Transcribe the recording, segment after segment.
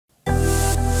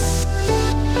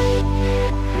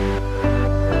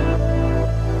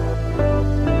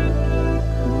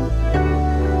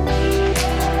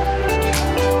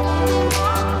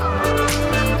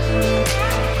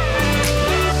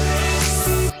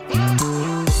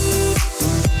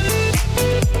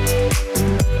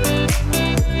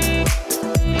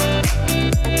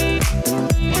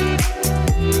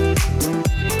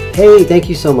Hey, thank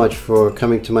you so much for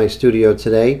coming to my studio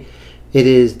today. It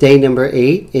is day number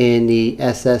 8 in the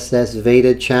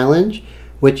SSSVEDA challenge,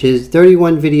 which is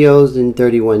 31 videos in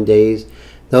 31 days.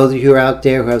 Those of you who are out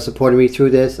there who have supported me through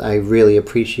this, I really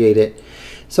appreciate it.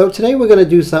 So today we're going to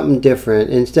do something different.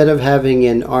 Instead of having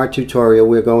an art tutorial,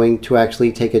 we're going to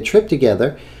actually take a trip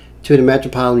together to the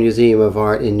Metropolitan Museum of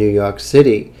Art in New York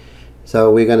City.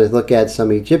 So we're going to look at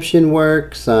some Egyptian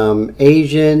work, some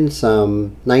Asian,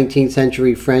 some 19th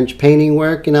century French painting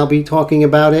work, and I'll be talking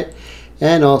about it.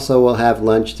 And also we'll have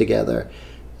lunch together.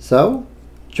 So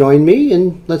join me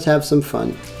and let's have some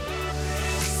fun.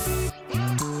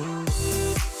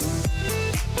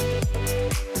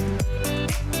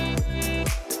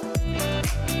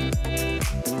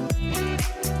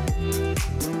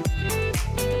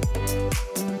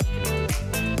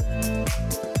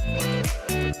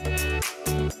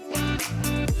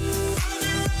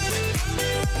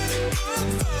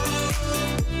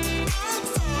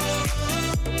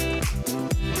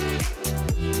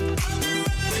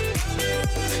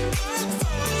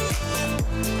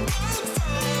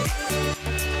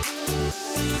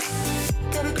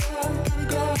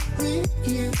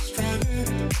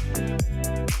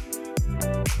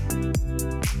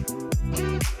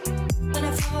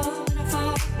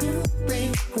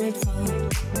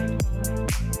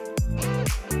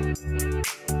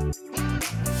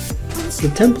 The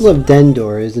Temple of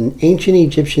Dendur is an ancient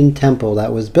Egyptian temple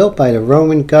that was built by the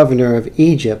Roman governor of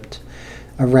Egypt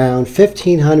around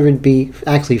 15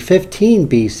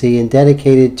 BC and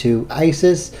dedicated to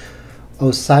Isis,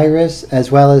 Osiris,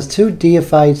 as well as 2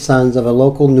 deified sons of a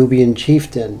local Nubian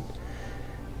chieftain.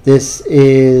 This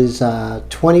is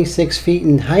 26 feet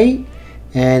in height,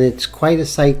 and it's quite a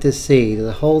sight to see.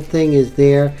 The whole thing is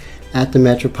there at the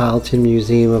Metropolitan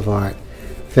Museum of Art.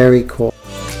 Very cool.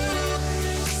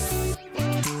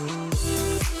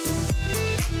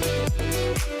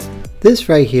 This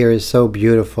right here is so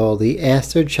beautiful, the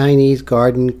Astor Chinese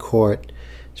Garden Court.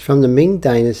 It's from the Ming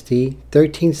Dynasty,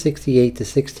 1368 to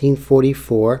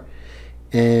 1644,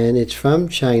 and it's from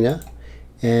China,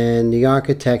 and the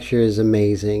architecture is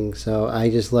amazing. So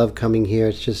I just love coming here.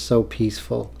 It's just so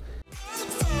peaceful.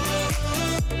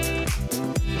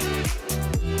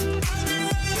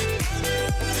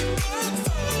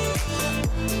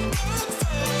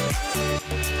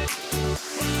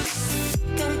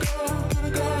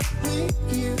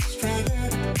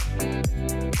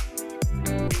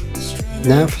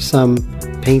 Now for some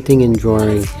painting and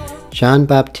drawing.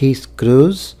 Jean-Baptiste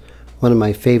Greuze, one of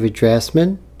my favorite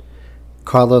draftsmen.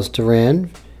 Carlos Duran,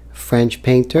 French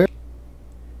painter.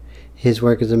 His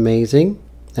work is amazing.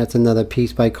 That's another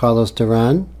piece by Carlos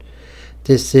Duran.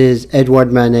 This is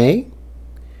Edouard Manet.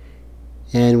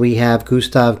 And we have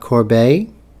Gustave Courbet.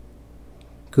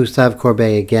 Gustave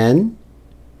Courbet again.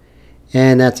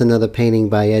 And that's another painting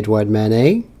by Edouard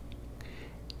Manet.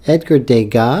 Edgar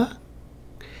Degas.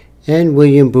 And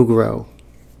William Bouguereau.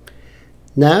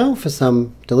 Now for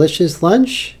some delicious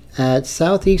lunch at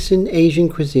Southeastern Asian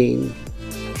cuisine.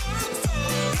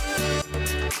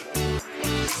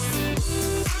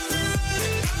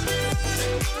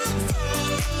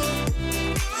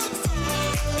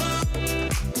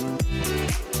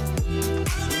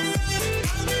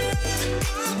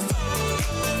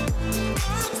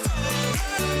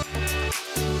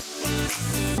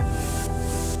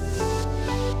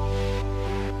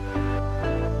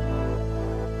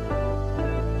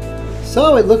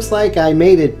 So it looks like I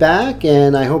made it back,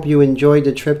 and I hope you enjoyed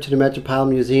the trip to the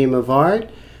Metropolitan Museum of Art.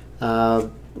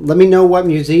 Let me know what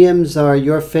museums are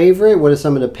your favorite, what are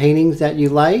some of the paintings that you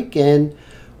like, and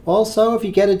also if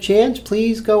you get a chance,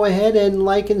 please go ahead and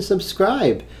like and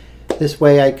subscribe. This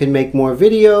way I can make more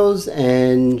videos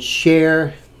and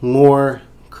share more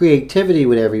creativity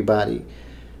with everybody.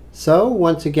 So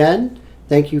once again,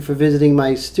 thank you for visiting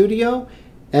my studio,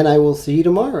 and I will see you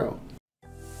tomorrow.